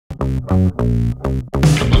Hey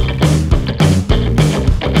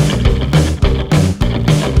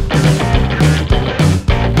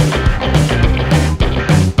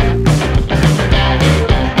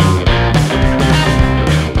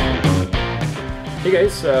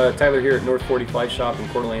guys, Tyler here at North 40 Fly Shop in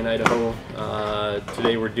Coeur d'Alene, Idaho.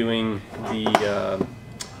 Today we're doing the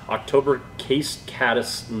October Cased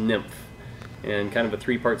Caddis Nymph, and kind of a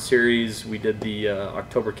three-part series. We did the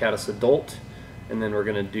October Caddis Adult, and then we're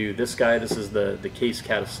going to do this guy. This is the Cased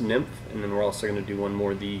Caddis Nymph, and then we're also going to do one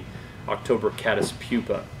more, the October Caddis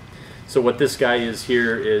Pupa. So what this guy is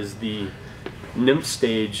here is the nymph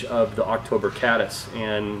stage of the October caddis,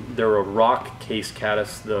 and they're a rock cased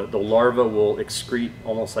caddis. The larva will excrete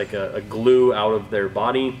almost like a glue out of their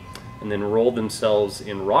body and then roll themselves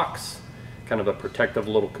in rocks, kind of a protective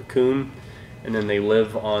little cocoon, and then they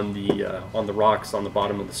live on the rocks on the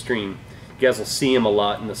bottom of the stream. You guys will see them a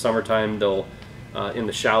lot in the summertime. They'll in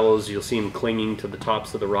the shallows, you'll see them clinging to the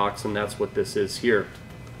tops of the rocks, and that's what this is here.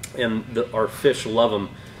 And our fish love them.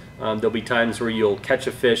 There'll be times where you'll catch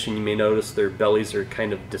a fish and you may notice their bellies are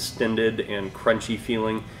kind of distended and crunchy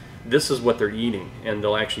feeling. This is what they're eating, and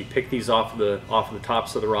they'll actually pick these off the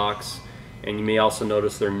tops of the rocks. And you may also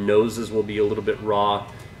notice their noses will be a little bit raw,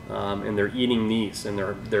 and they're eating these, and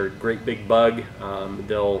they're a great big bug.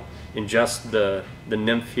 They'll ingest the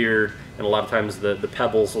nymph here, and a lot of times the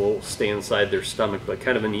pebbles will stay inside their stomach, but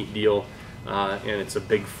kind of a neat deal. And it's a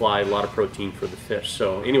big fly, a lot of protein for the fish.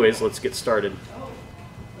 So anyways, let's get started.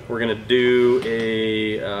 We're going to do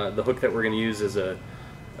the hook that we're going to use is a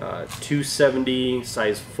 270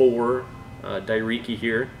 size 4 Dai-Riki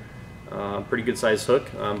here. Pretty good size hook,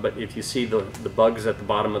 but if you see the bugs at the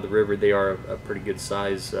bottom of the river, they are a pretty good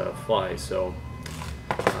size fly. So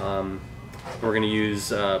we're going to use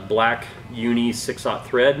black Uni 6/0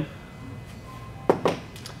 thread,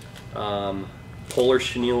 polar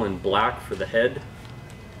chenille in black for the head,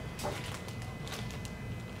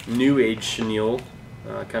 new age chenille,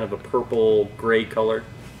 kind of a purple gray color,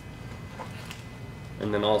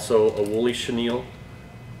 and then also a woolly chenille,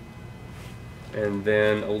 and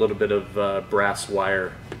then a little bit of brass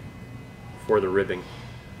wire for the ribbing.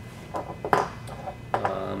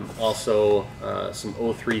 Also some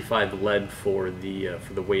 035 lead for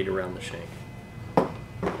the weight around the shank.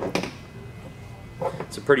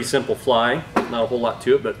 It's a pretty simple fly, not a whole lot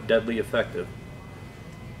to it, but deadly effective.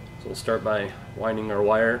 So we'll start by winding our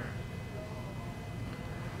wire.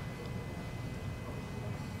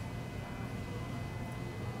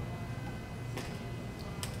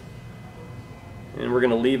 And we're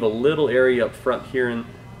going to leave a little area up front here, and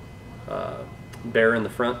bare in the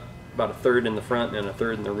front, about a third in the front and a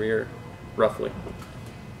third in the rear, roughly.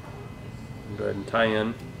 Go ahead and tie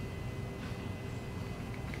in.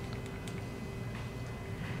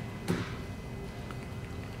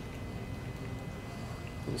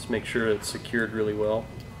 Just make sure it's secured really well.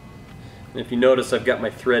 And if you notice, I've got my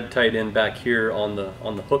thread tied in back here on the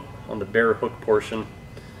hook, on the bare hook portion.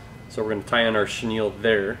 So we're going to tie in our chenille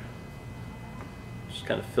there. Just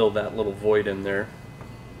kind of fill that little void in there.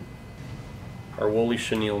 Our woolly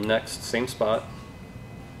chenille next, same spot.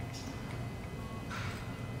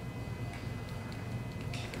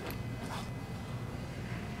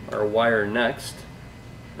 Our wire next,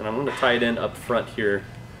 and I'm going to tie it in up front here.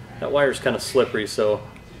 That wire is kind of slippery, so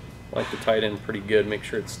I like to tie it in pretty good, make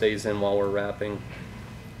sure it stays in while we're wrapping.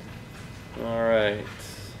 Alright,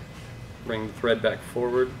 bring the thread back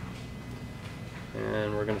forward,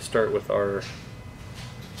 and we're going to start with our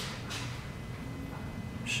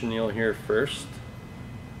chenille here first.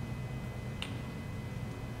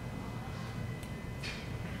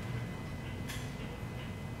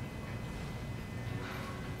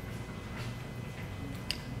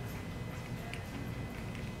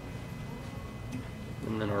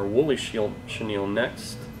 And then our woolly chenille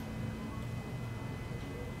next.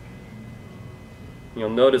 You'll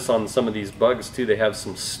notice on some of these bugs too, they have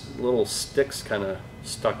some little sticks kind of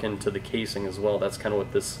stuck into the casing as well. That's kind of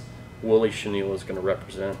what this woolly chenille is going to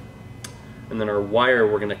represent. And then our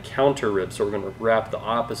wire, we're going to counter rib, so we're going to wrap the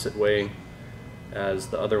opposite way as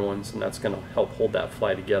the other ones, and that's going to help hold that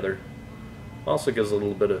fly together. Also gives a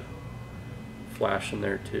little bit of flash in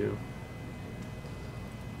there too.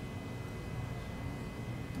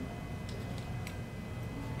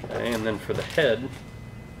 Okay, and then for the head,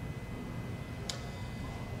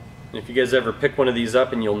 if you guys ever pick one of these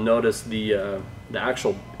up, and you'll notice the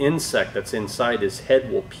actual insect that's inside, his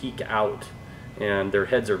head will peek out, and their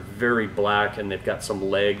heads are very black and they've got some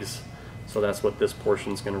legs, so that's what this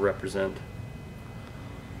portion is going to represent.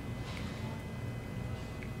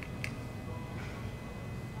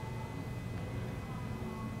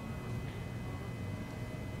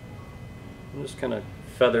 And just kind of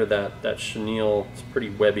feather that chenille. It's pretty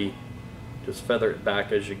webby. Just feather it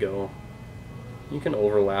back as you go. You can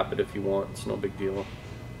overlap it if you want, it's no big deal.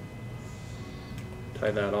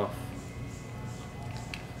 Tie that off.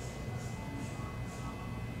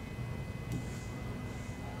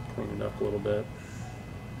 Clean it up a little bit.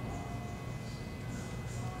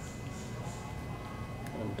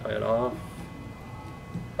 And tie it off.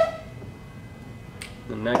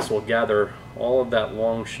 And next we'll gather all of that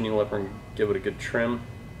long chenille up and give it a good trim.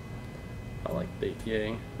 I like baked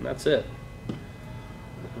yay. And that's it.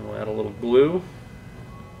 And we'll add a little glue.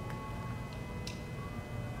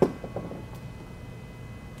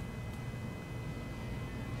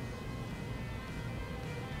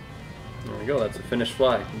 There we go, that's a finished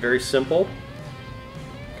fly. Very simple,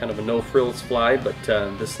 kind of a no-frills fly, but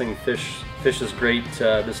this thing fishes great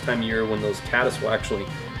this time of year when those caddis will actually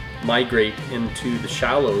migrate into the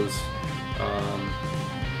shallows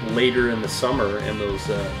later in the summer, and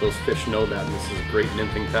those fish know that, and this is a great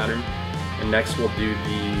nymphing pattern. And next we'll do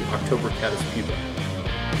the October Caddis Beaver.